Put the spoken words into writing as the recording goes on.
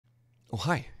Oh,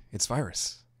 hi, it's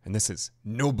Virus, and this is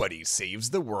Nobody Saves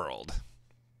the World.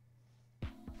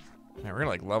 Man, we're gonna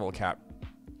like level cap.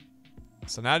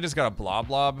 So now I just got a blob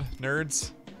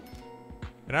nerds.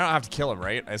 And I don't have to kill him,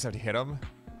 right? I just have to hit him.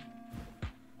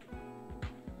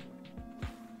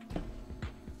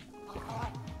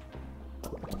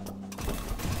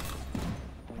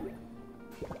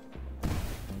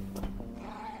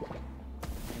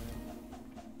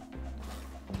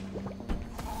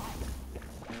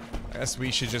 I guess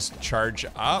we should just charge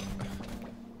up.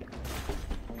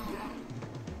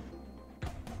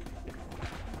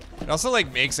 It also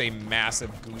like makes a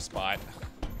massive goo spot.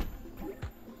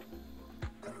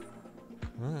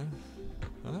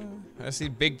 I see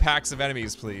big packs of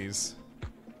enemies, please.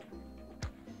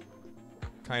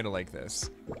 Kind of like this.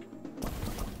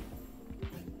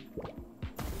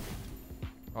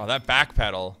 Oh, that back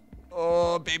pedal.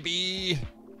 Oh, baby.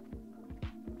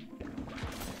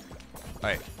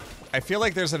 Alright. I feel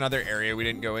like there's another area we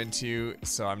didn't go into,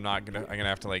 so I'm gonna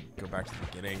have to like go back to the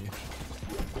beginning.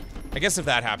 I guess if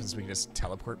that happens, we can just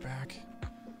teleport back.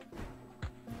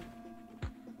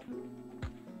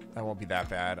 That won't be that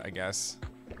bad, I guess.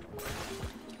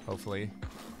 Hopefully.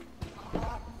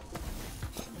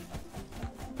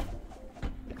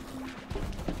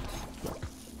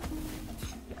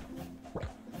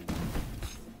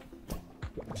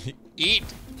 Eat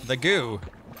the goo.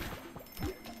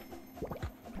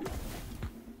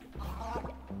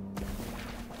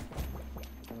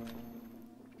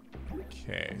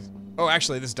 Okay. Oh,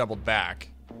 actually, this doubled back.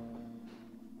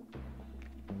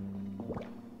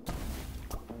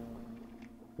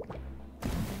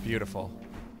 Beautiful.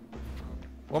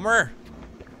 One more.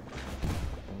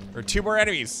 Or two more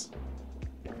enemies.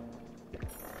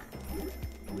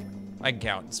 I can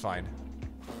count, it's fine.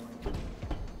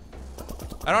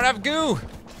 I don't have goo!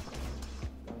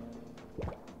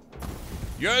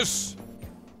 Yes!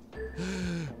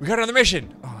 We got another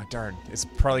mission! Oh, darn. It's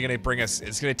probably gonna bring us,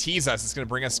 it's gonna tease us, it's gonna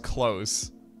bring us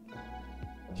close.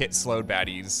 Hit slowed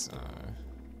baddies.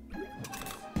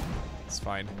 It's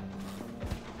fine.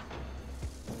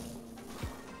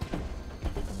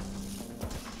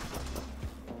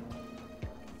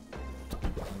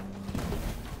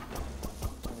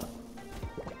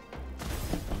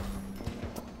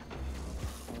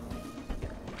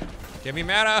 Give me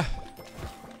mana.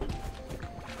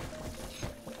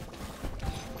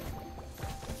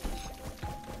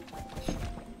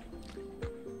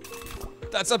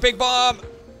 That's a big bomb.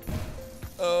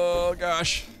 Oh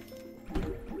gosh.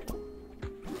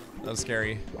 That was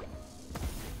scary.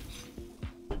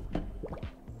 All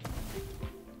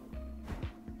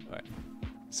right.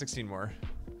 16 more.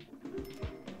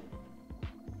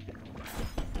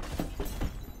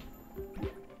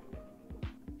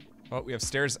 Well, we have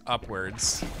stairs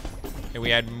upwards, and we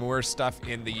had more stuff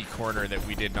in the corner that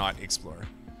we did not explore.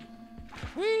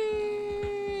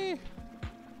 Whee!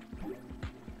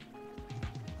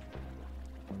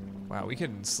 Wow, we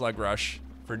can slug rush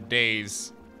for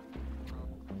days.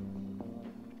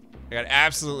 I got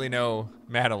absolutely no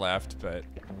mana left, but...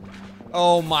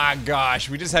 Oh my gosh,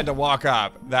 we just had to walk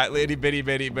up that little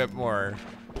bitty bit more,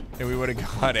 and we would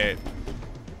have got it.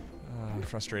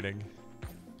 Frustrating.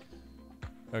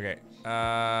 Okay,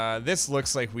 this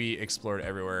looks like we explored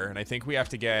everywhere, and I think we have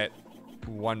to get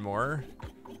one more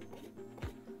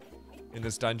in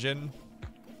this dungeon.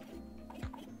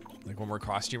 Like one more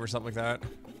costume or something like that.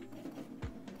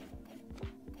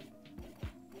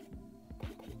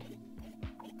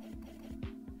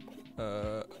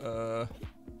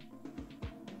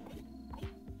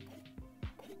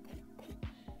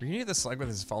 We need the slug with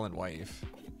his fallen wife.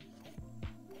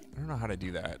 I don't know how to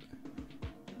do that.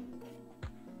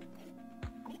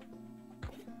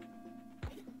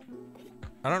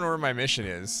 I don't know where my mission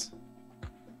is.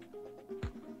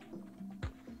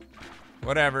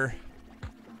 Whatever.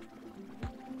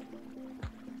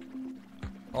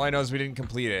 All I know is we didn't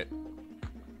complete it.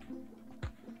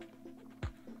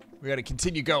 We gotta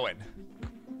continue going.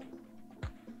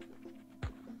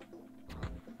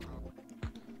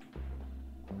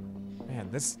 Man,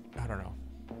 this, I don't know.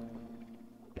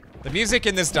 The music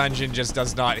in this dungeon just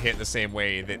does not hit the same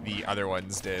way that the other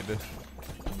ones did.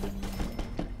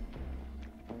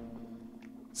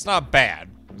 It's not bad.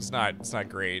 It's not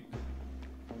great.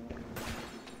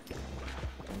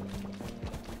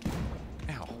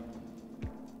 Ow.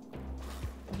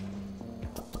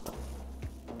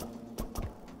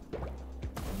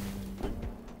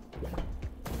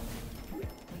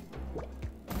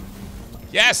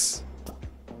 Yes!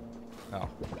 Oh.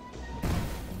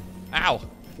 Ow!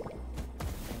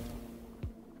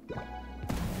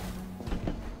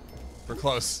 We're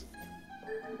close.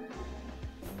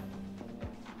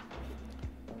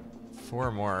 4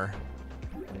 more.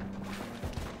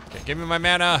 Okay, give me my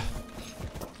mana.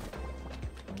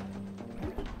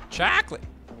 Chocolate.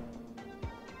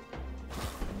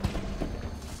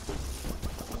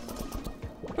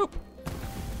 Boop.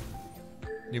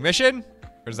 New mission?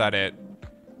 Or is that it?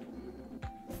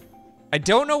 I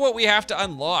don't know what we have to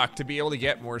unlock to be able to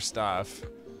get more stuff.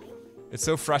 It's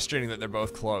so frustrating that they're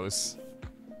both close.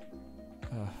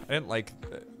 I didn't like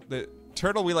the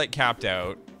turtle we like capped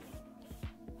out.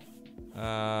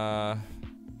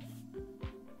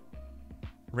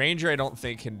 Ranger I don't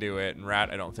think can do it, and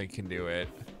Rat I don't think can do it.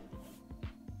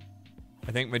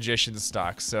 I think Magician's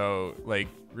stuck, so like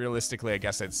realistically I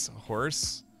guess it's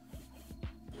Horse.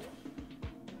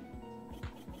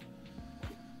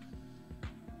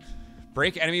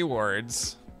 Break enemy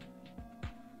wards.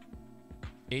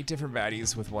 8 different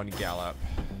baddies with 1 gallop.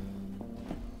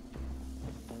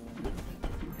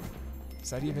 Is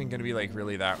that even gonna be like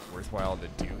really that worthwhile to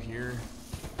do here?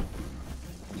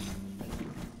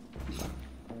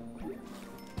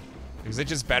 Is it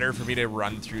just better for me to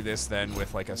run through this than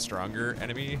with like a stronger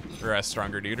enemy or a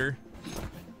stronger neuter?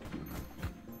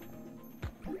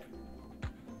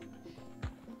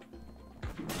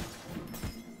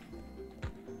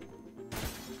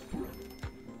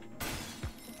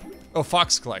 Oh,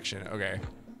 Fox Collection, okay.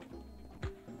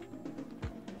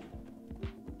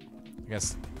 I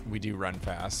guess we do run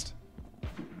fast.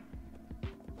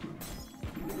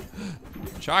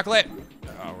 Chocolate!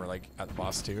 Oh, we're like at the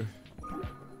boss too.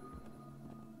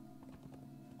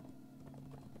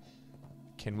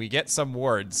 Can we get some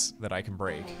wards that I can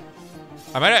break?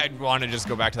 I might want to just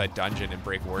go back to that dungeon and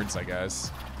break wards, I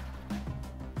guess.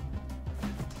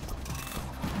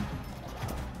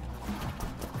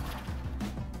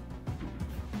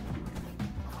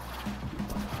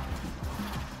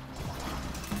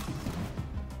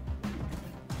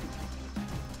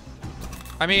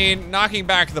 I mean, knocking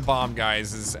back the bomb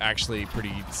guys is actually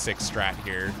pretty sick strat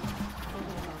here.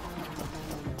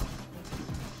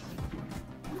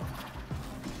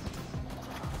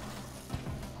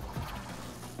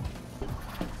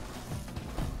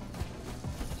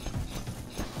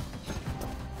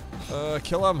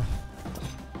 Kill him.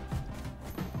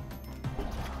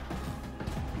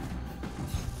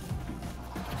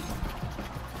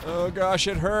 Oh gosh,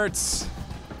 it hurts.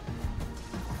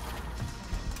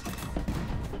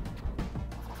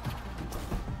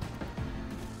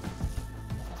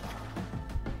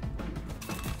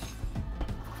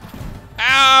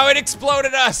 Ow, it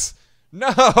exploded us.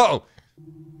 No.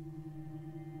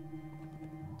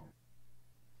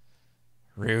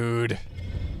 Rude.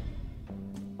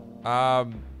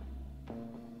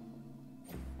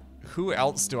 Who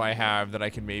else do I have that I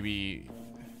can maybe...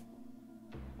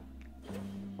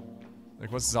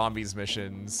 Like, what's zombies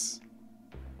missions?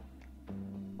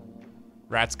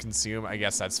 Rats consume, I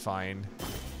guess that's fine.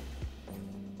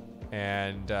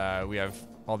 And, we have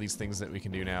all these things that we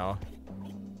can do now.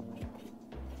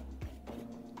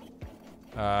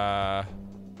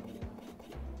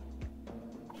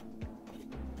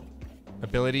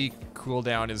 Ability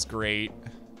cooldown is great.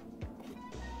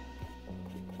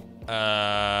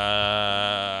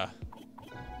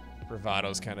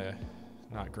 Bravado's kind of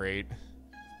not great.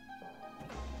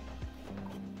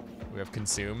 We have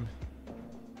consume.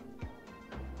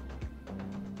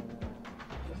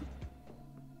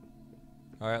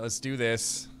 All right, let's do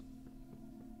this.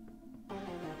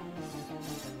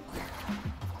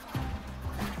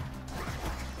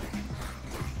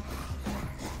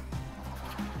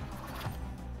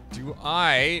 Do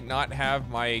I not have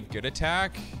my good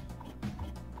attack?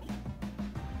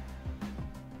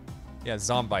 Yeah,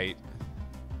 Zombite.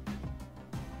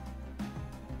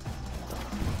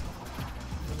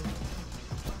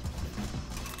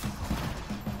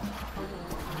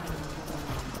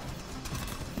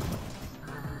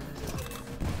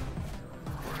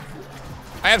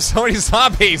 I have so many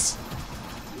zombies!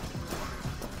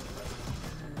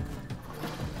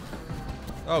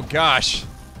 Oh gosh.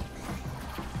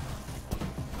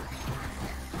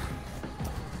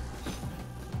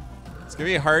 It's gonna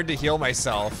be hard to heal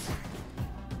myself.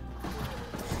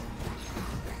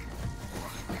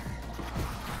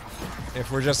 If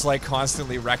we're just like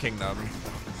constantly wrecking them.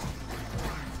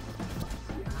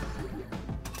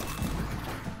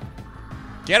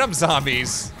 Get them,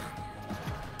 zombies!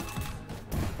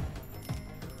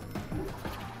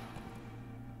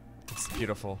 It's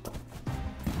beautiful.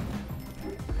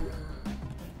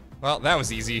 Well, that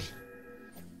was easy.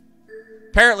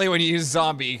 Apparently when you use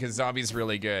zombie, because zombie's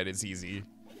really good, it's easy.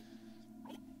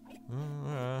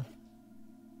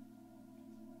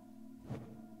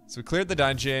 So we cleared the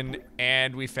dungeon,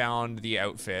 and we found the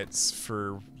outfits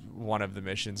for one of the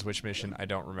missions. Which mission? I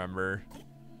don't remember.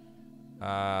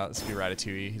 Let's be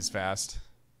Ratatouille. He's fast.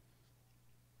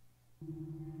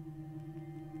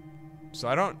 So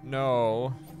I don't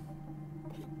know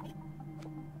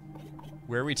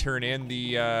where we turn in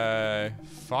the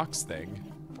fox thing.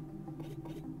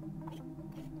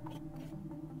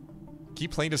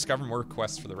 Keep playing, discover more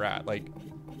quests for the rat. Like,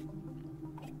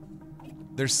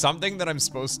 there's something that I'm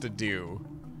supposed to do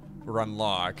or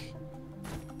unlock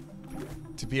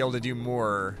to be able to do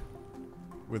more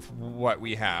with what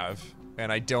we have,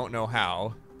 and I don't know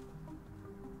how.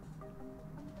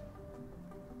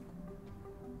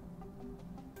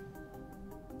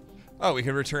 Oh, we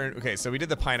can return. Okay, so we did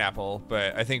the pineapple,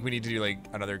 but I think we need to do like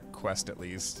another quest at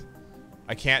least.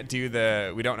 I can't do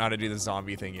the, we don't know how to do the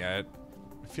zombie thing yet.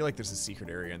 I feel like there's a secret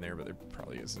area in there, but there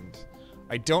probably isn't.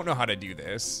 I don't know how to do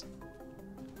this.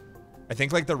 I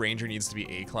think like the ranger needs to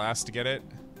be A class to get it.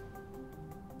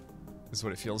 Is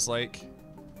what it feels like.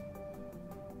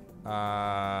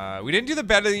 We didn't do the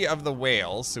belly of the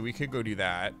whale, so we could go do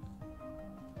that.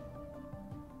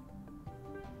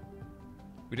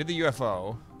 We did the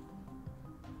UFO.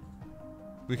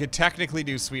 We could technically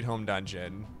do Sweet Home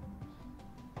Dungeon.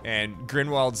 And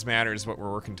Grinwald's Manor is what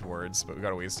we're working towards, but we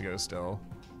got a ways to go still.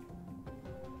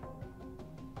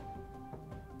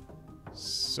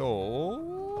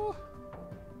 So...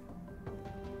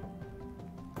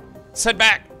 Set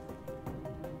back!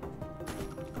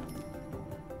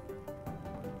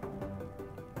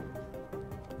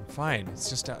 Fine, it's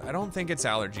just, I don't think it's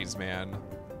allergies, man.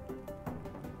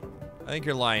 I think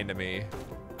you're lying to me.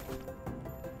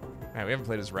 Man, we haven't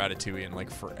played as Ratatouille in like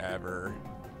forever.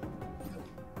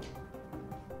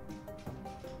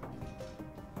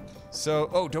 So,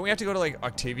 oh, don't we have to go to like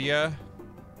Octavia's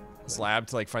lab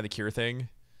to like find the cure thing?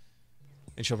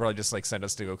 And she'll probably just like send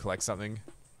us to go collect something.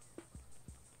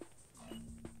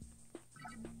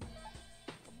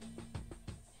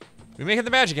 We making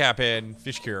the magic happen.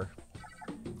 Fish cure.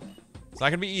 It's not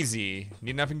gonna be easy.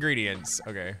 Need enough ingredients.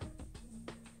 Okay.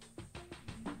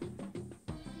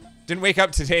 Didn't wake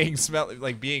up today and smell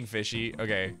like being fishy.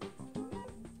 Okay.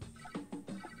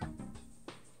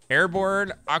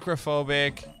 Airborne,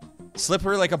 aquaphobic,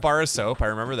 slippery like a bar of soap. I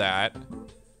remember that.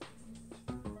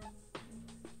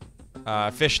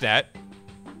 Fishnet.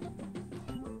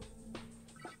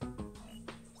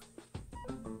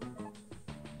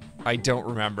 I don't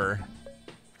remember.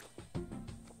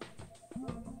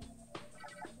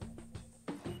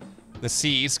 The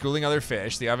sea, schooling other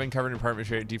fish. The oven covered in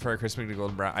parchment, deep fried crispy to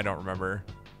golden brown. I don't remember.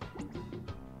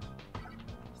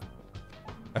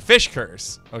 A fish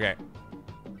curse. Okay.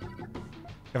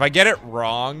 If I get it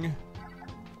wrong,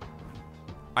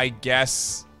 I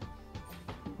guess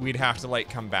we'd have to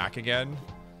like come back again.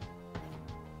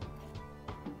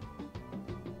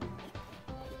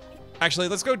 Actually,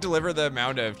 let's go deliver the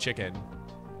mound of chicken.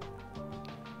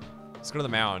 Let's go to the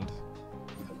mound.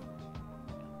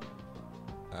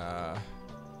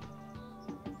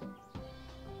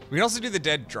 We can also do the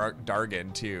dead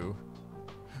Dargon too.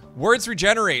 Words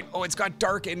regenerate. Oh, it's got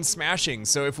dark and smashing.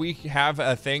 So if we have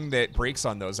a thing that breaks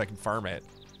on those, I can farm it.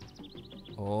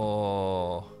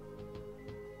 Oh.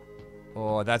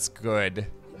 Oh, that's good.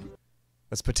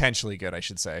 That's potentially good, I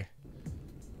should say.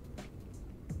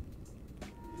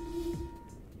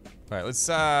 All right, let's,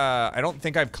 I don't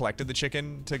think I've collected the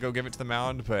chicken to go give it to the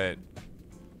mound, but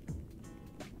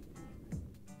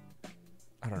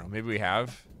I don't know, maybe we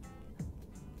have.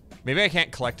 Maybe I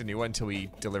can't collect a new one until we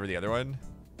deliver the other one.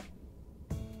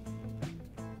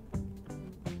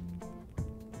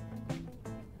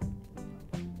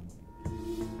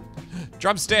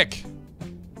 Drumstick!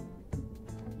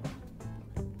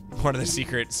 One of the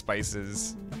secret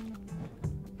spices.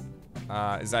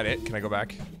 Is that it? Can I go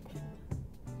back?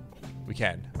 We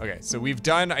can. Okay, so we've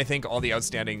done, I think, all the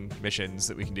outstanding missions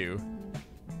that we can do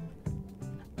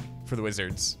for the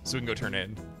wizards, so we can go turn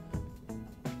in.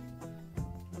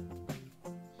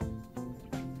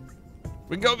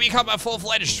 We can go become a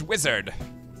full-fledged wizard.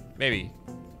 Maybe.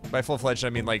 By full-fledged, I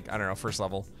mean, like, I don't know, first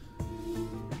level.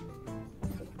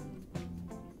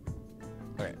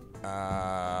 Okay.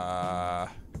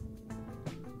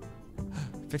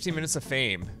 15 minutes of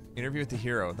fame. Interview with the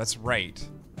hero. That's right.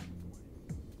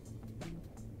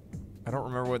 I don't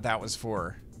remember what that was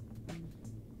for.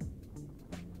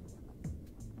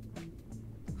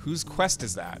 Whose quest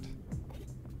is that?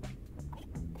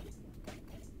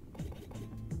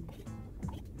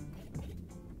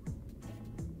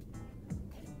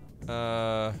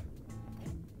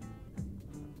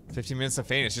 15 minutes of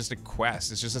fame. It's just a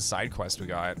quest. It's just a side quest we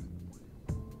got.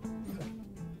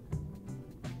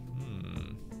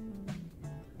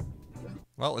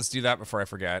 Well, let's do that before I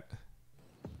forget.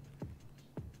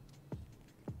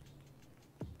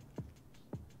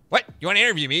 You want to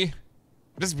interview me?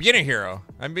 I'm just a beginner hero.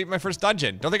 I'm my first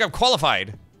dungeon. Don't think I'm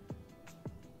qualified.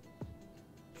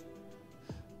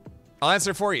 I'll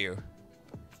answer for you.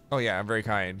 Oh yeah, I'm very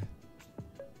kind.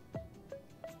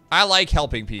 I like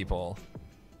helping people.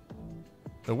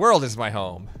 The world is my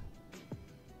home.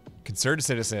 Concerned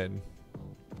citizen.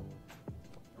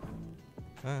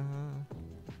 I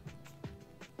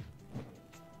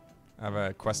have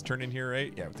a quest turn in here,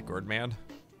 right? Yeah, with the gourd man.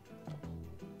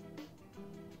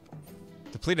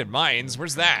 Depleted mines?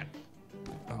 Where's that?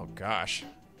 Oh, gosh.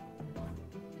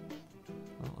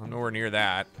 Well, I'm nowhere near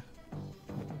that.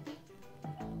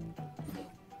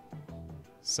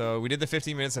 So, we did the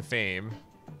 15 minutes of fame.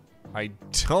 I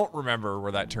don't remember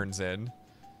where that turns in.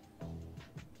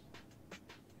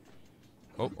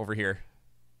 Oh, over here.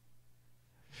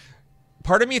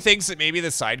 Part of me thinks that maybe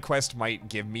the side quest might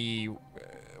give me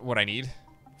what I need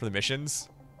for the missions.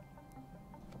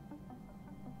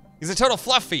 He's a total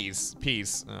fluff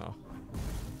piece. Oh.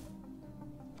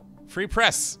 Free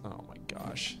press. Oh my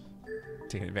gosh.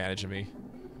 Taking advantage of me.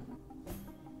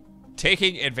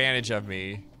 Taking advantage of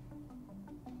me.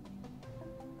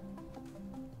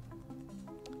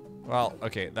 Well,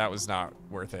 okay, that was not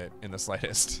worth it in the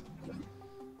slightest.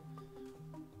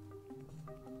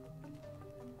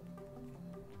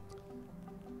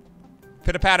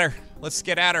 Pitter-patter. Let's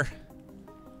get at her.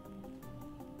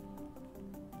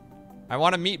 I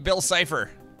want to meet Bill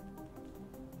Cipher.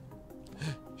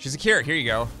 She's a carrot. Here you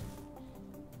go.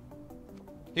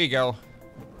 Here you go.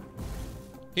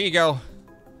 Here you go.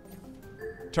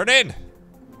 Turn in.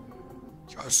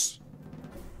 Yes.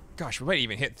 Gosh, we might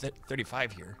even hit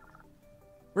 35 here.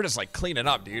 We're just like cleaning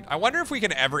up, dude. I wonder if we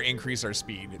can ever increase our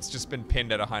speed. It's just been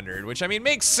pinned at 100, which I mean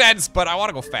makes sense, but I want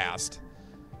to go fast.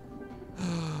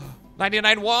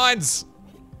 99 wands.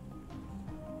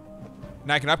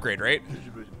 Now I can upgrade, right?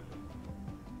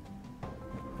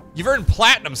 You've earned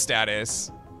platinum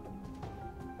status.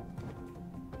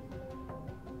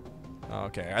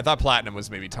 Okay, I thought platinum was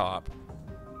maybe top.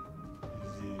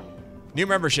 New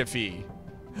membership fee.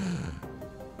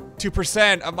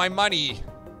 2% of my money.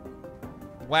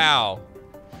 Wow.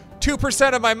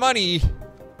 2% of my money.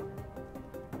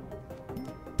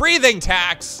 Breathing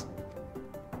tax.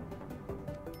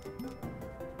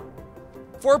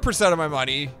 4% of my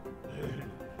money.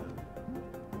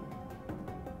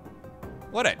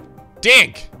 What a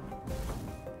dink.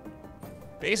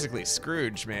 Basically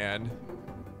Scrooge, man.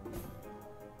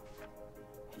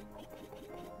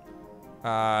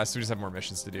 So we just have more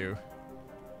missions to do.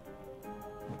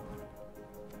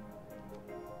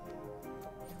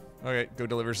 Okay, go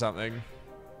deliver something.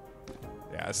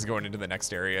 Yeah, this is going into the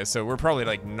next area, so we're probably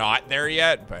like not there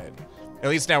yet, but at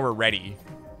least now we're ready.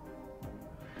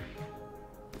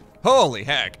 Holy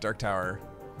heck, Dark Tower.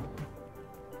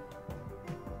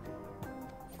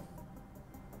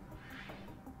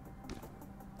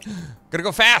 Gotta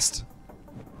go fast.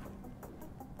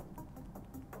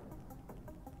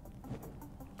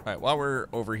 All right, while we're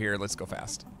over here, let's go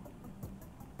fast.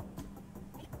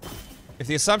 If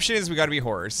the assumption is we gotta be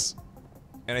horse,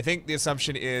 and I think the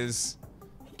assumption is,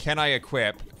 can I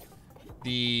equip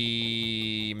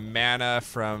the mana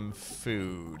from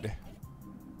food?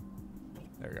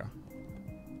 There we go.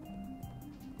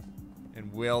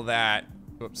 And will that,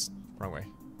 oops, wrong way,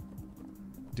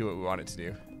 do what we want it to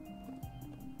do?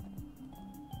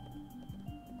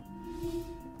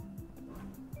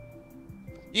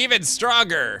 Even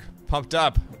stronger! Pumped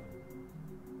up.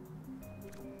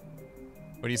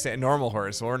 What do you say? A normal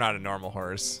horse? Well, we're not a normal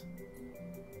horse.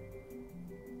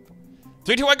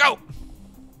 3, 2, 1, go!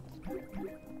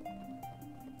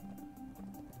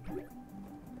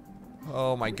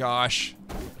 Oh my gosh.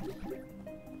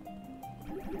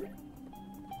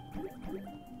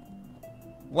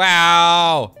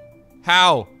 Wow!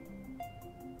 How?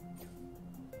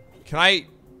 Can I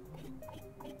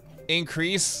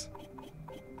increase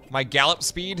my gallop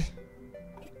speed?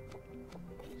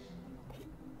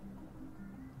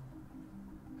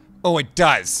 Oh, it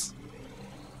does.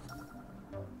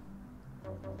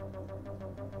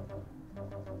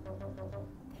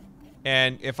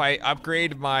 And if I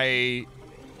upgrade my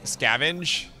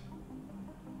scavenge,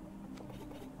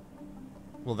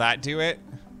 will that do it?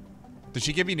 Does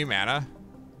she give me new mana?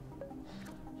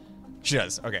 She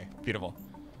does. Okay, beautiful.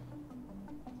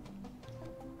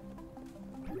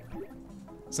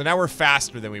 So now we're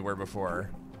faster than we were before.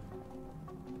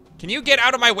 Can you get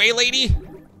out of my way, lady?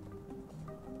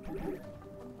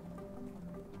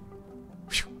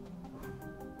 Whew.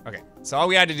 Okay, so all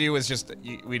we had to do was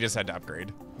we just had to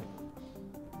upgrade.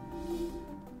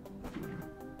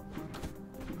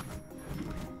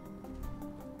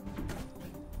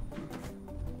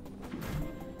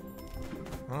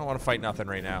 I don't want to fight nothing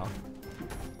right now.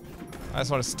 I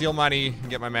just want to steal money and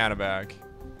get my mana back.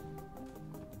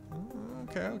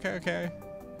 Okay.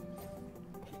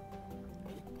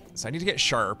 So I need to get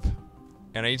sharp.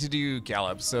 And I need to do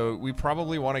gallop. So we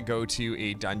probably want to go to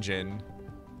a dungeon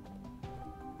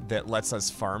that lets us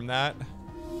farm that.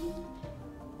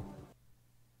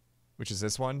 Which is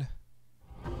this one.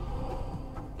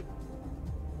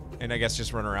 And I guess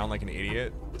just run around like an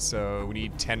idiot. So we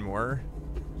need 10 more.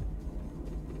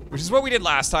 Which is what we did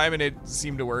last time, and it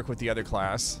seemed to work with the other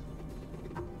class.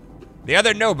 The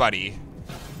other nobody.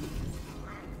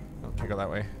 Oh, can't go that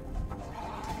way.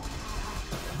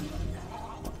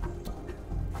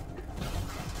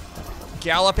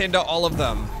 Gallop into all of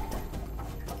them.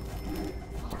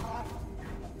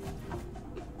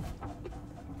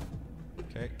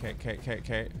 Okay. Oh,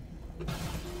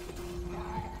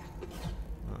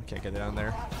 can't get down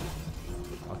there.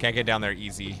 Oh, can't get down there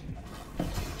easy.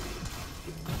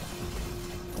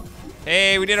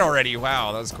 Hey, we did already.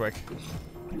 Wow, that was quick.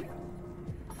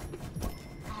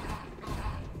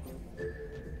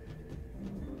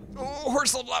 Oh,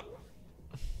 horse level up.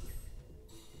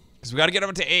 Because we got to get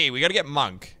him to A. We got to get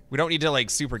Monk. We don't need to, like,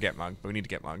 super get Monk, but we need to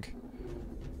get Monk.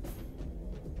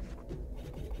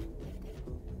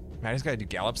 Man, I just got to do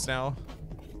gallops now.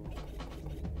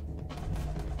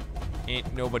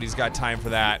 Ain't nobody's got time for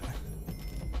that.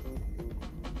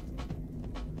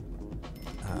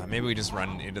 Maybe we just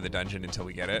run into the dungeon until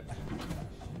we get it.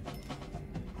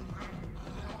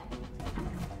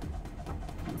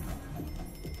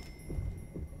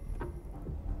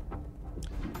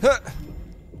 Huh.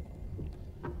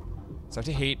 So I have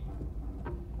to hate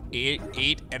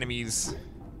eight enemies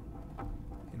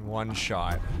in one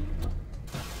shot.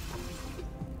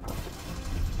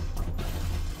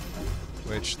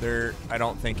 Which there, I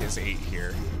don't think is 8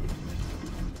 here.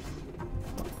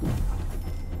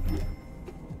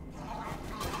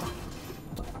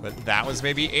 But that was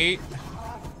maybe 8.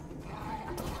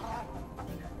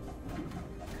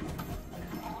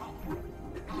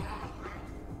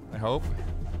 I hope.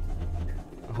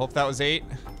 I hope that was 8.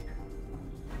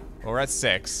 Well, we're at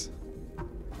 6.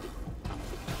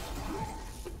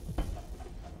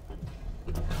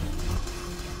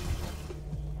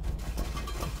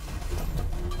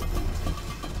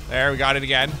 There, we got it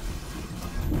again.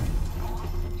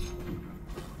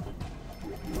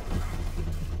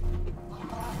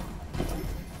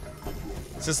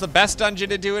 Is this the best dungeon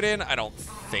to do it in? I don't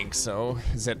think so.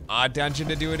 Is it odd dungeon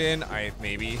to do it in?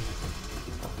 Maybe.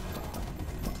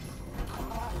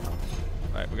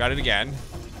 Alright, we got it again.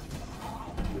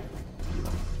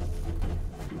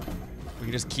 We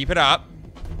can just keep it up.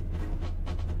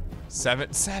 Seven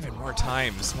more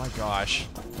times. My gosh.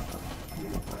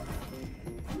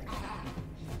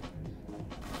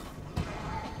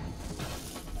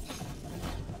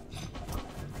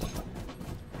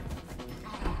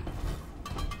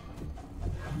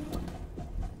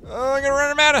 Oh, I'm gonna run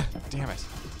out of mana. Damn it.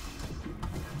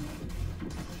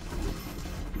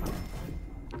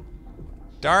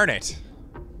 Darn it.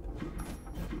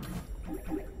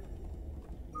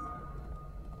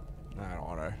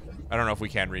 I don't know if we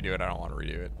can redo it. I don't want to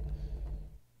redo it.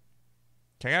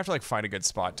 Okay, I have to like find a good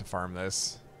spot to farm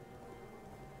this.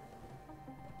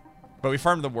 But we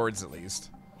farmed the wards at least.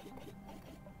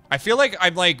 I feel like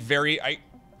I'm like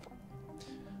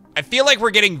I feel like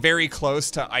we're getting very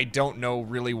close to I don't know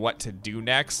really what to do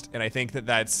next. And I think that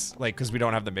that's like because we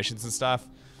don't have the missions and stuff.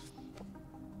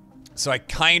 So I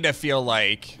kind of feel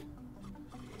like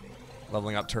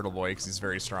leveling up Turtle Boy because he's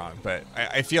very strong. But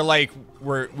I feel like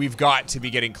we've got to be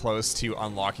getting close to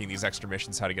unlocking these extra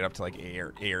missions, how to get up to like A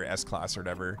or S class or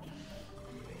whatever.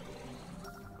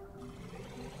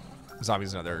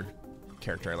 Zombie's another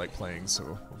character I like playing,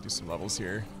 so we'll do some levels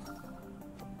here.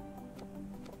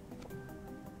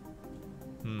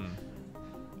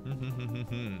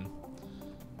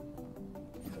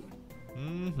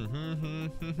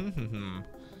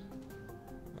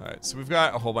 Alright, so we've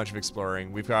got a whole bunch of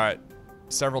exploring. We've got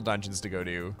several dungeons to go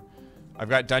to. I've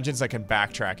got dungeons I can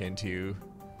backtrack into,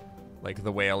 like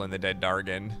the Whale and the Dead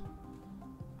Dargon.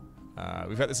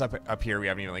 We've got this up here we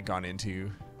haven't even like gone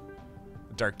into.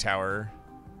 The Dark Tower.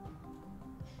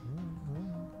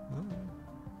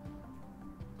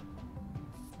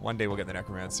 One day we'll get the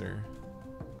Necromancer.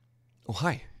 Oh,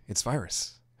 hi, it's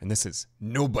Virus, and this is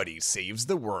Nobody Saves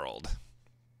the World.